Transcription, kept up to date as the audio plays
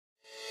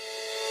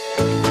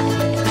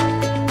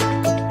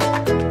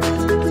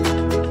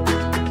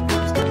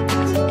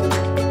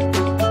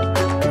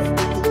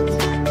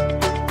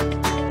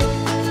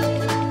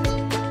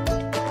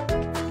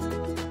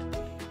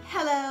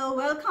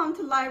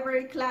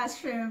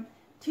classroom.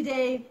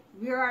 Today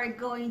we are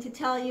going to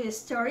tell you a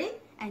story,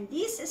 and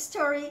this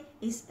story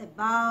is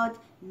about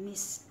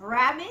Miss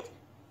Rabbit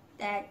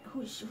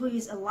who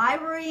is a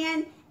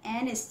librarian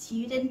and a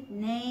student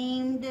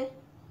named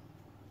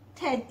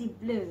Teddy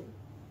Blue.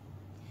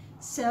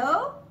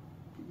 So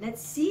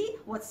let's see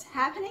what's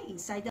happening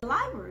inside the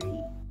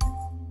library.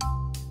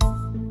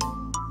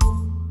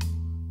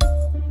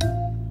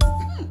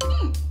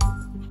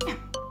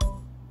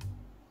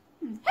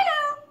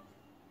 Hello.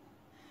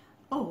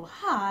 Oh,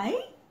 hi.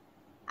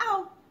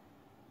 Oh,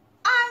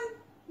 I'm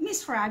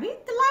Miss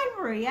Rabbit, the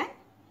librarian.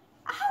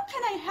 How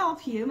can I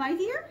help you, my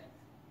dear?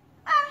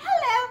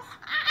 Hello,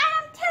 I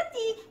am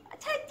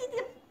Teddy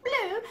the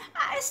Blue,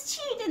 a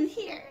student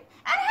here.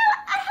 And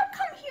I have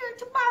come here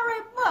to borrow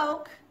a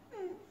book.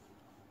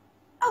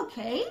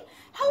 Okay.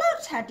 Hello,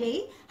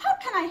 Teddy. How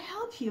can I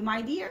help you,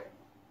 my dear?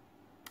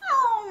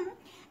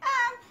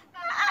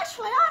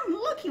 Actually, I'm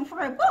looking for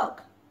a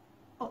book.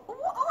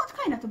 What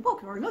kind of a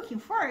book you're looking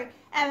for?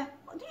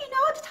 Do you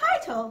know the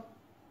title?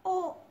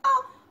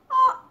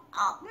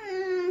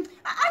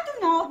 I do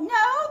not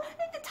know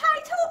the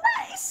title,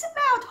 but it's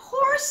about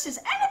horses.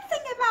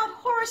 Anything about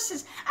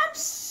horses. I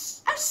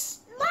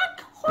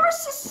like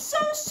horses so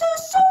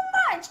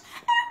much.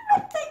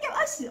 Everything.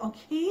 I said,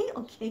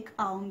 okay,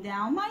 calm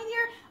down, my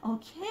dear.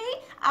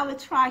 Okay, I will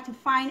try to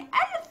find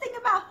anything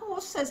about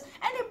horses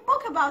and a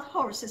book about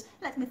horses.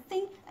 Let me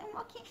think.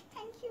 Okay,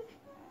 thank you.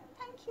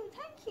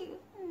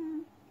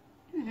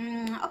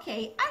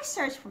 Okay, I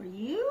search for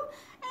you,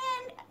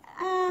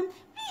 and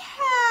we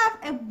have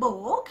a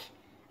book,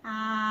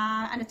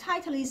 and the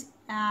title is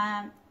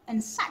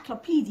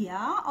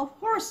Encyclopedia of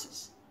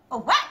Horses. Oh,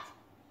 what?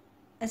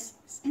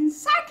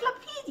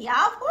 Encyclopedia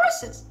of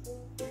Horses.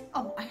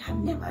 Oh, I have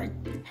never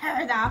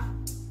heard of.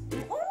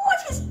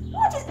 What is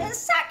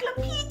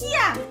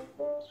encyclopedia?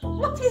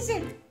 What is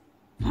it?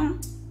 Huh?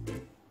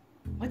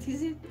 What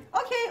is it?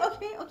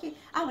 Okay.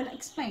 I will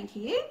explain to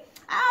you.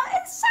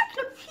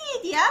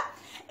 Encyclopedia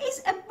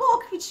is a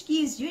book which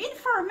gives you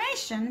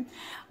information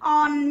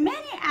on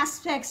many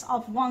aspects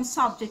of one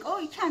subject, or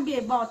it can be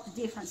about the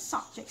different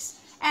subjects.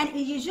 And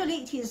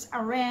usually it is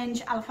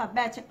arranged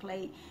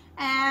alphabetically.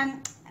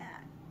 And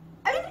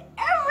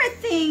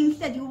everything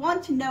that you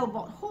want to know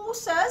about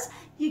horses,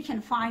 you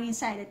can find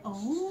inside it.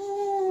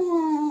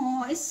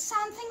 Oh, it's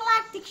something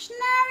like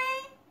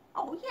dictionary?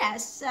 Oh,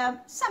 yes,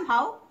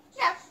 somehow,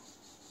 yeah.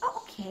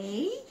 Oh,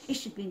 okay, it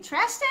should be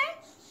interesting.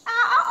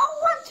 I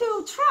want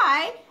to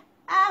try.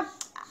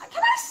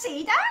 Can I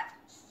see that?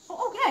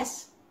 Oh,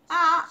 yes.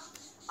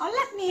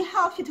 Let me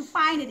help you to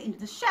find it in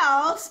the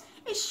shelves.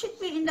 It should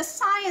be in the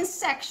science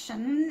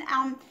section.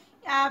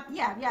 Yeah,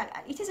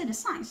 it is in the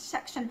science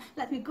section.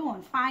 Let me go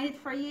and find it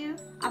for you.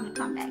 I will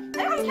come back.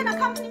 You can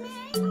accompany me.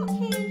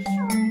 Okay,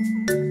 sure.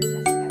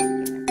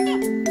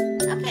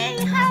 Okay.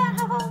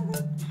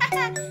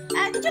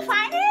 Did you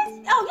find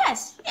it? Oh,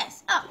 yes.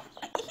 Oh,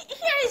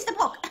 here is the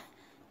book.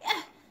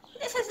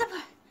 This is the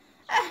book.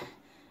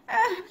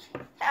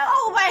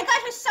 Oh my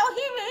gosh, it's so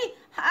heavy.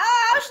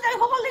 How should I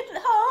hold it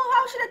home?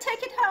 How should I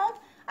take it home?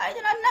 I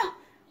do not know.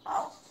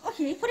 Oh,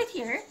 okay, put it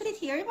here,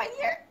 my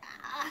dear.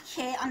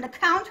 Okay, on the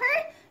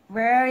counter.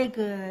 Very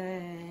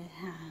good.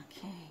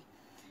 Okay.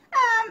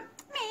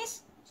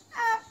 Miss,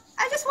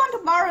 I just want to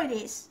borrow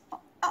this.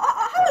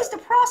 How is the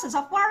process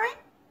of borrowing?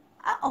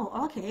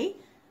 Okay.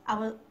 I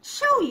will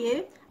show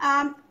you.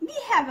 We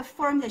have a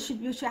form that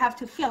you should have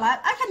to fill out.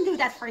 I can do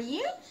that for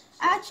you.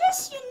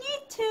 Just you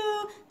need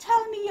to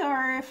tell me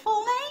your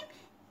full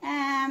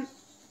name.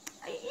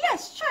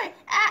 Yes, sure.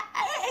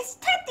 It's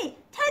Teddy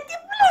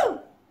Blue.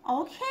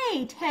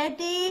 Okay,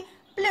 Teddy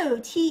Blue.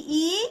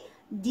 TEDDYBLUE.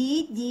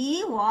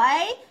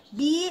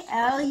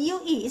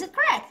 Is it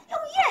correct?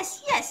 Oh,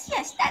 yes.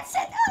 That's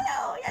it. Oh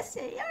no, yes,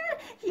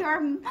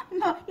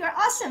 you're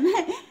awesome.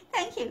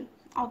 Thank you.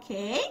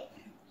 Okay.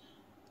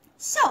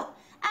 So,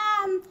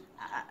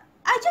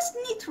 I just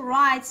need to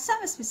write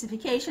some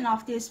specification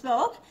of this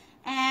book,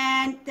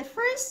 and the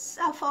first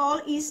of all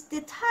is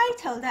the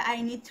title that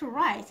I need to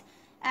write.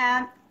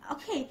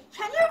 Okay,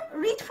 can you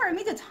read for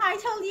me the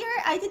title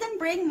here? I didn't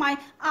bring my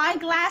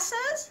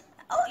eyeglasses.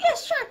 Oh,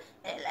 yes, sure.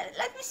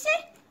 Let me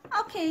see.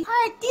 Okay,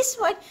 this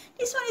one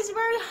is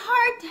very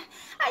hard.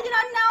 I do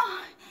not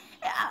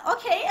know.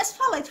 Okay,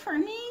 spell it for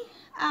me.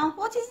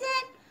 What is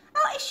it?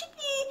 Oh, it should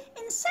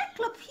be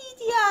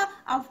Encyclopedia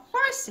of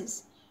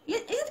Horses.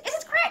 Is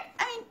it correct?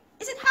 I mean,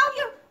 is it how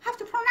you have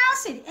to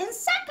pronounce it?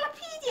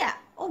 Encyclopedia.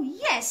 Oh,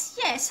 yes.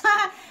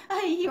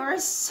 You're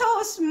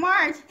so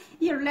smart.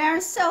 You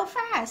learn so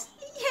fast.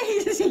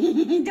 Yes,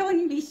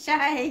 don't be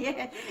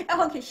shy.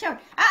 Okay, sure.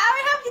 I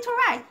will help you to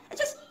write.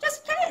 Just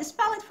can you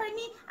spell it for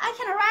me? I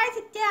can write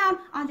it down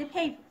on the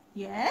paper.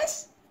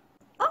 Yes?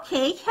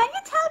 Okay, can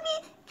you tell me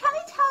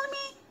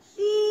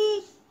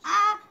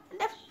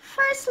the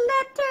first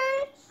letter?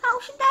 How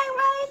should I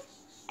write?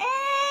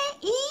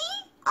 E?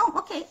 Oh,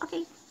 okay. I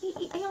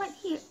write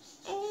here.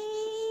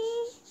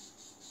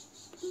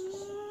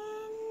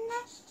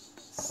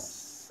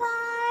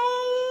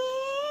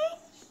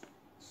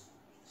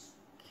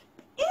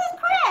 Is it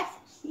correct?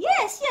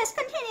 Yes,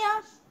 continue.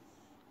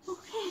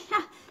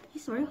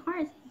 it's very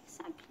hard.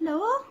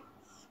 Encyclo.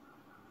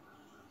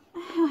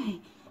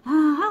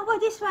 How about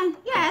this one?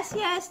 Yes,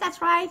 yes,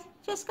 that's right.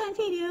 Just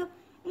continue.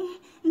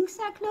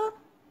 Encyclo.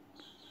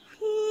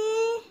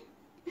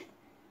 No, is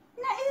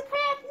it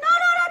correct? No,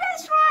 no, no,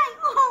 that's right.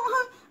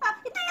 Oh,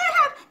 do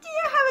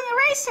you have an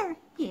eraser?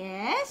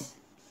 Yes.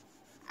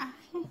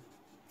 Okay.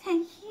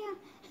 Thank you.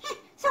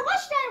 So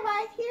what's that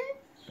right here?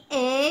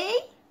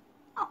 A.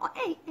 Oh,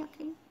 A.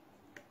 Okay.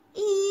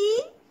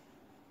 E.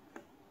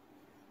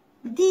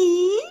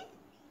 D.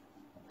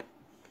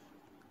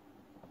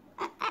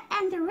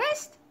 And the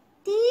rest.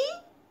 D.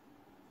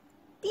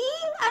 D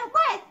and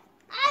what?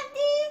 And D.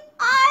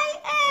 I.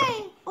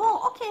 A.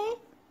 Oh, okay.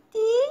 D.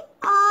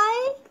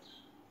 I.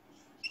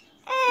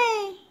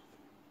 A.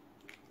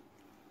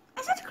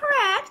 Is it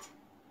correct?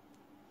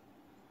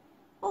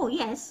 Oh,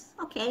 yes.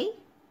 Okay.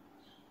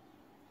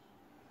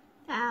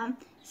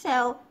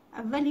 So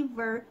very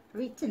well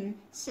written.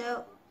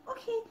 So,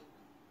 okay.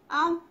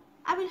 I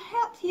will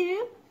help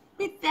you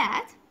with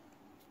that.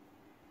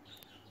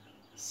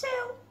 So,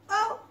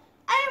 I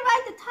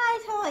write the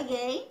title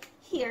again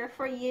here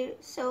for you,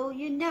 so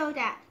you know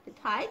that the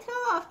title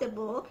of the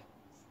book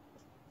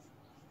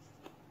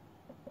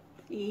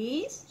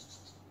is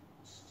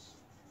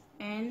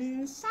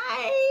Encyclopedia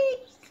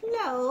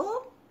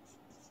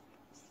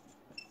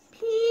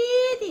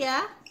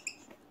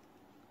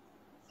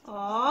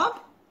of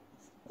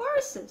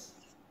Horses.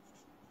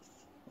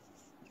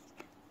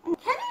 Can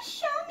you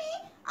show me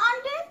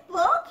on the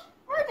book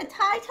where the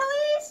title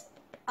is?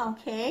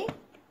 Okay,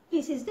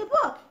 this is the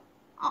book.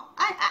 Oh,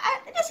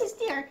 this is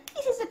there.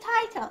 This is the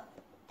title.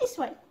 This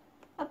one.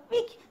 The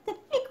big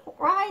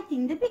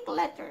writing, the big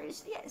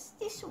letters. Yes,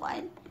 this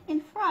one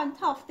in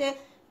front of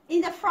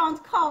in the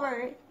front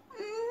cover.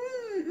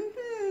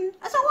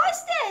 So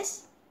what's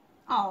this?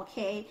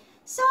 Okay.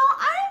 So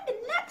the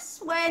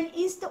next one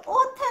is the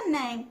author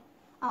name.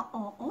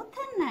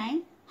 Author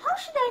name. How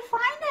should I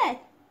find it?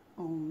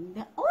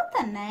 The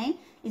author name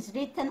is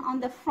written on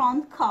the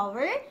front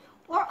cover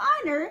or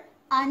either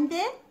on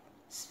the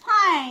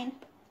spine.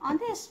 On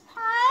the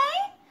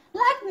spine?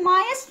 Like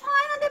my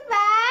spine on the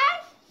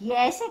back?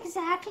 Yes,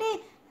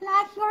 exactly.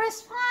 Like your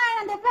spine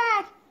on the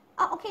back.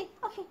 Okay.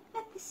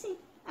 Let me see.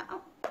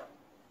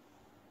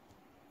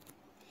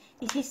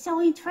 This is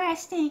so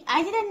interesting.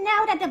 I didn't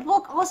know that the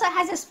book also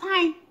has a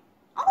spine.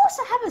 I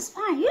also have a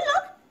spine. You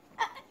look.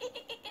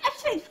 It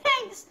actually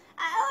pains.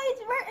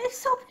 It's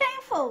so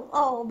painful.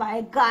 Oh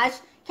my gosh.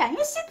 Can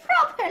you sit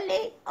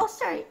properly? Oh,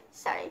 sorry.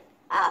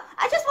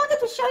 I just wanted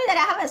to show you that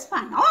I have a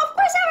spine. Oh, of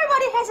course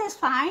everybody has a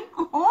spine.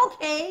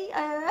 Okay.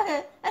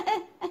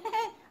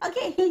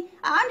 Okay,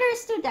 I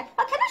understood that.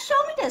 Can you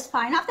show me the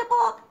spine of the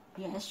book?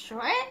 Yes,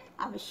 sure.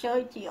 I will show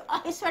it to you.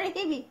 Oh, it's very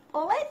heavy.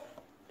 Pull it.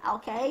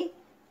 Okay.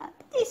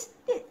 This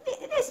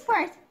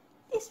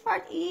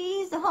part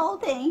is the whole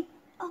thing.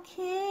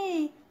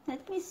 Okay.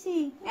 Let me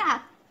see.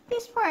 Yeah,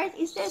 this part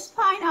is the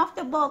spine of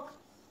the book.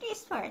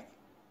 This part.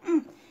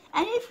 And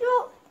if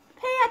you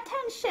pay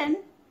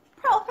attention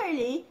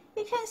properly,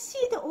 you can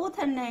see the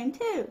author name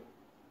too.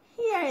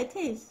 Here it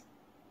is.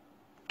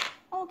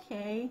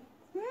 Okay.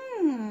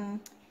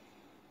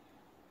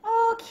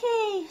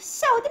 Okay,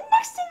 so the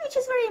next thing which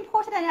is very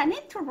important that I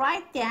need to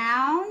write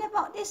down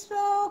about this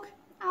book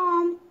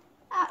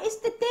is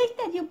the date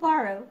that you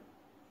borrow.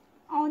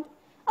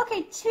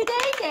 Okay,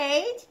 today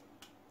date.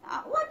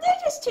 What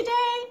date is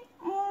today?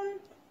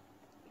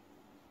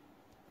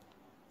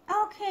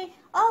 Okay,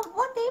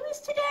 what date is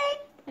today?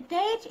 The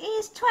date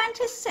is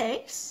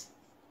 26.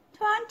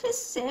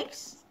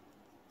 26.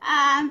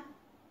 I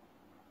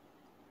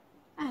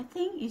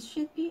think it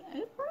should be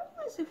April.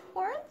 Is it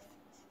 4th?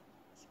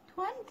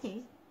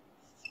 20.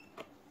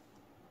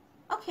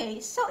 Okay,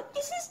 so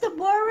this is the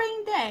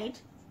borrowing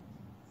date.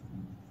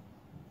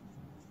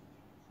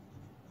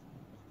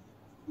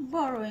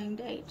 Borrowing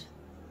date.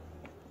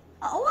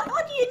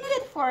 What do you need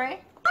it for?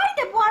 Why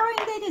the borrowing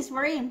date is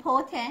very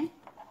important?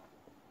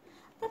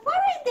 The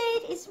borrowing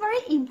date is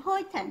very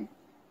important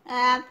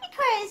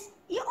because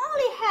you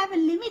only have a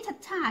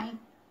limited time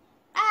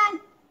and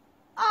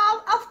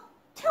of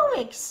 2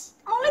 weeks.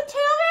 Only 2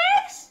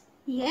 weeks?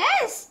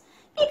 Yes,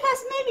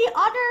 because maybe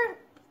other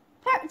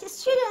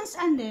students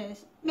and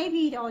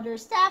maybe the other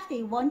staff,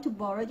 they want to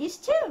borrow this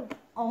too.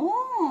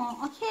 Oh,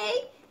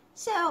 okay.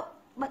 So,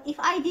 but if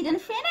I didn't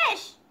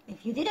finish,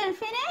 if you didn't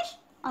finish,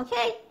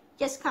 okay,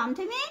 just come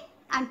to me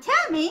and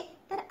tell me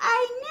that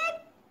I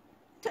need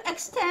to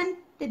extend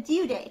the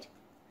due date.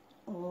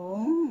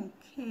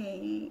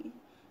 Okay.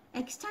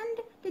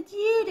 Extend the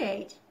due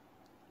date.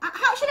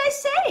 How should I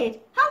say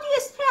it? How do you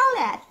spell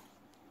that?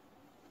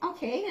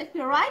 Okay, let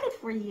me write it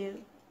for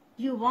you.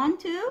 You want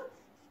to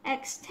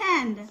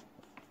extend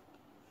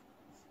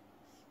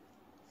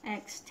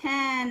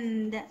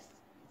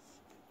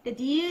the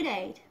due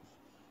date.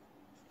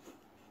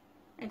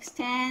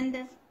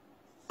 Extend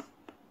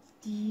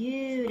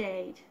due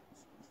date.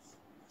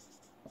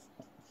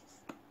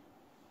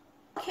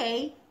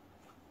 Okay.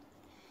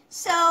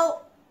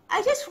 So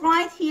I just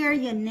write here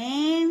your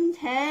name,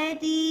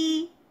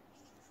 Teddy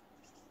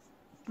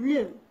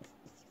Blue.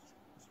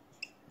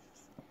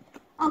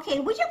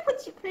 Okay, would you put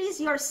please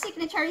your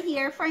signature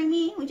here for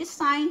me? Would you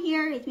sign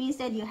here? It means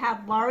that you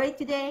have borrowed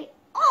today.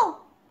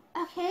 Oh,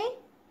 okay.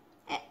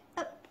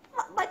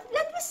 But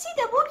let me see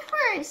the book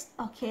first.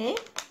 Okay,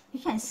 you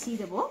can see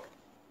the book.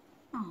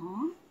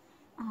 Oh,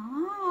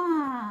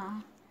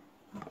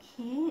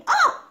 okay.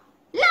 Oh,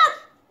 look!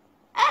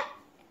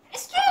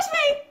 Excuse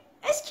me!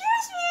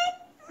 Excuse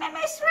me,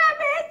 Miss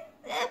Rabbit.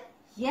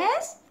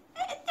 Yes?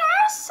 There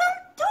are some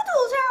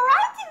doodles and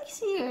writings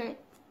here.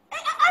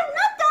 I've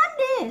not done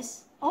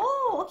this.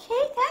 Oh,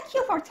 okay. Thank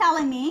you for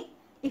telling me.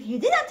 If you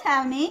didn't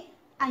tell me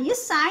and you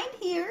signed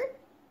here,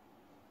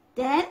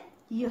 then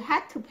you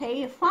had to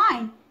pay a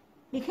fine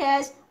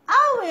because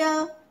I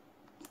will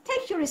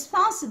take you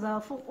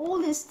responsible for all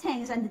these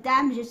things and the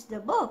damages to the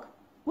book.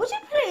 Would you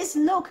please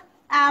look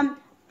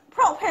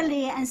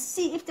properly and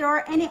see if there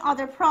are any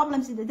other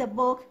problems in the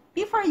book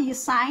before you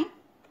sign?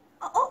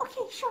 Oh,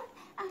 okay, sure.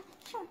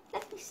 Sure,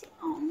 let me see.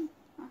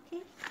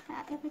 Okay,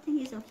 everything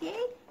is okay.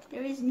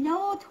 There is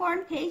no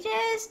torn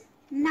pages,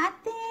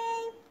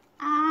 nothing.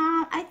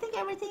 I think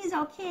everything is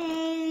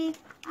okay. Okay,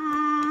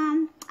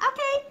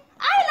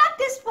 I like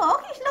this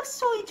book. It looks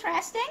so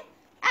interesting.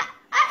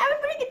 I will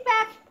bring it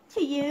back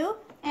to you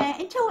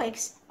in 2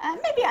 weeks.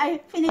 Maybe I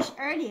finish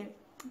earlier.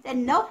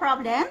 Then no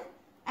problem.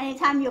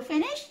 Anytime you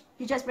finish,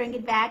 you just bring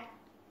it back.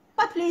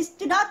 But please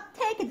do not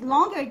take it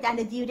longer than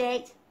the due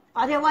date.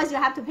 Otherwise, you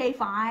have to pay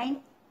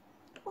fine.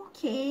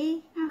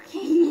 Okay.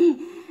 Okay.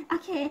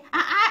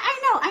 I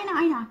know.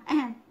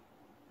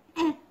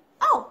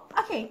 Oh,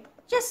 okay.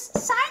 Just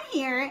sign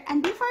here,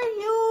 and before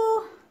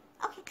you...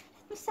 Okay,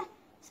 let me sign.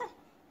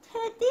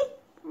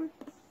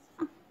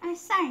 I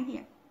sign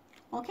here.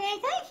 Okay,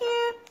 thank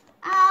you.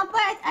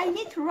 But I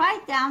need to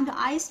write down the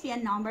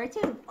ISBN number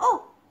too.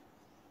 Oh,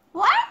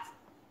 what?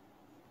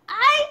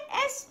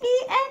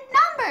 ISBN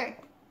number.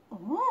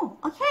 Oh,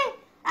 okay.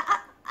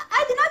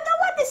 I do not know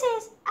what this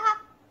is.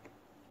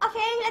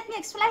 Okay, let me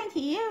explain to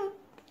you.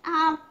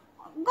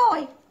 Go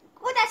away.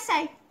 What did I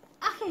say?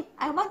 Okay,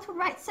 I want to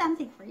write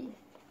something for you.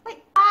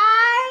 Wait,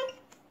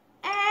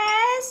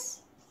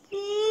 ISBN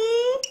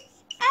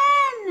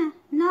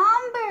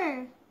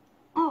number.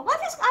 Oh, what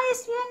is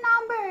ISBN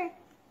number?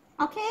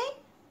 Okay,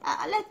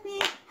 let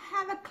me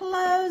have a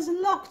close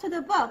look to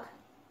the book.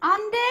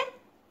 On the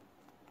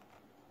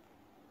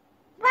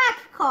back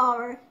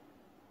cover,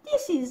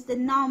 this is the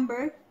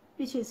number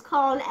which is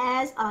called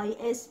as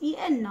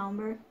ISBN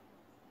number.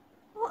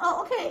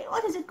 Oh, okay,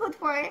 what is it good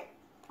for?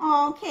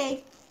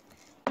 Okay,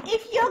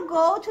 if you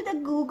go to the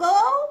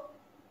Google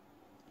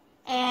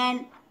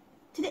and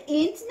to the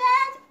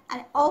internet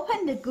and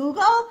open the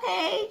Google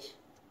page,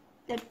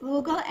 the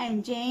Google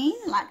engine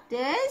like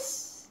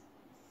this,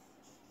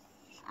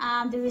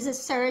 there is a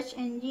search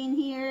engine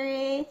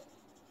here.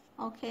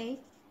 Okay,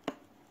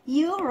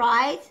 you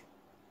write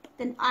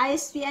the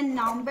ISBN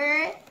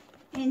number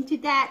into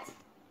that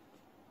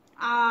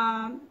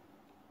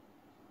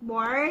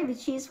bar,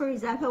 which is, for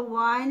example,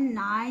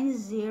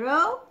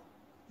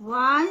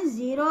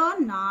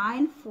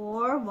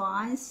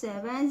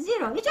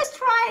 19010941170. You just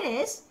try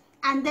this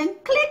and then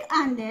click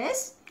on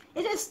this.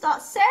 It will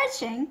start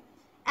searching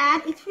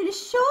and it will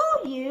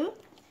show you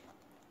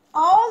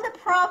all the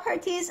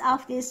properties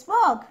of this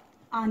book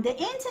on the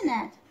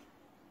internet.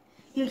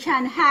 You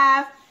can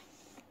have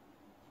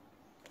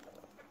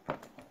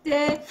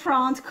the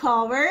front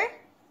cover.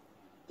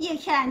 You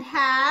can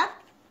have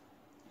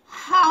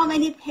how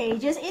many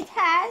pages it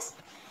has,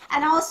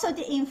 and also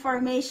the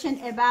information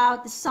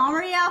about the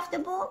summary of the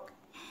book,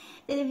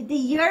 the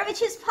year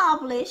which is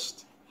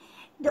published,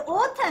 the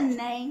author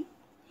name,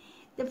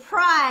 the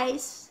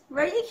price,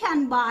 where you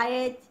can buy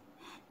it,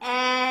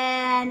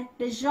 and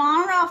the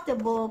genre of the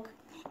book,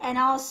 and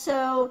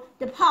also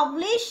the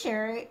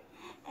publisher,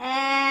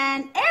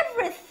 and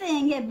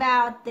everything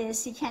about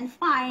this you can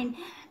find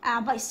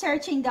by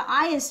searching the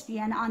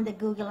ISBN on the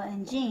Google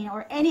engine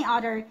or any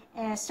other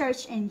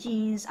search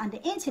engines on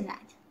the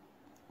internet.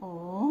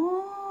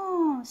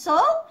 Oh,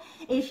 so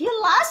if you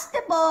lost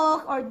the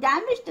book or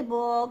damaged the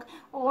book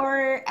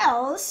or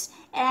else,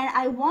 and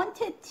I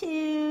wanted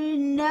to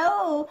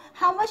know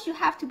how much you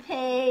have to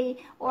pay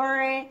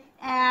or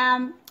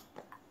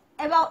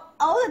about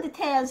all the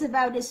details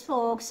about this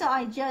book, so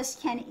I just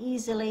can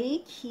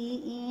easily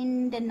key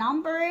in the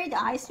number, the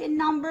ISBN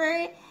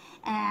number,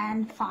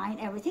 and find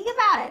everything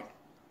about it.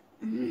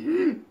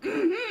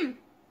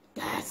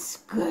 That's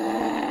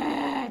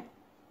good.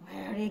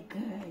 Very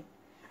good.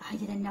 I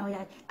didn't know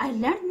that. I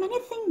learned many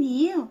things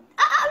new.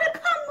 I will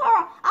come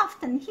more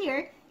often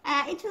here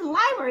into the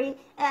library.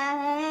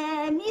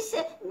 Miss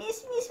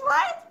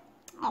what?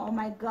 Oh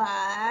my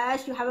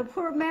gosh, you have a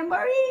poor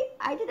memory?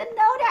 I didn't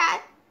know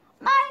that.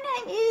 My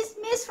name is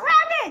Miss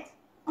Rabbit.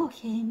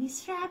 Okay,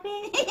 Miss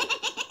Rabbit.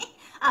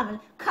 I will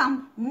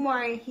come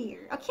more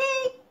here,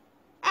 okay?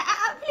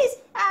 Please,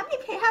 have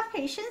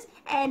patience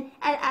and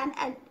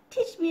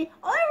teach me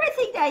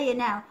everything that you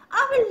know.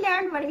 I will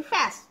learn very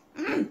fast.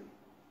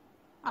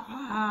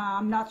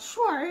 I'm not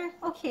sure.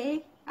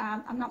 Okay,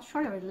 I'm not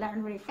sure I will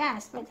learn very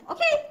fast, but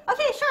okay,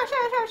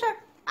 sure.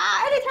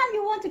 Anytime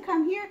you want to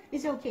come here, it's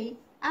It's okay.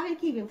 I will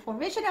give you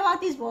information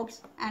about these books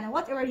and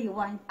whatever you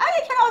want. And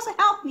you can also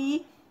help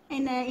me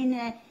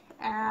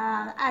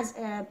as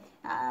a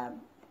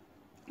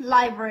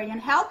librarian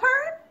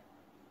helper.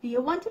 Do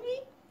you want to be?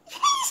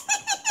 Yes!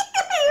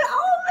 I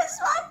always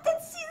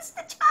wanted since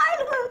the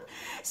childhood.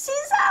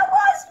 Since I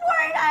was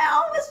born, I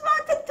always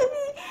wanted to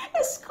be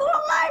a school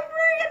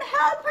librarian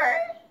helper.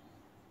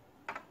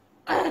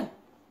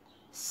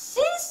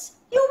 Since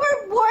you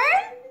were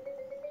born?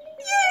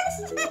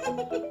 Yes!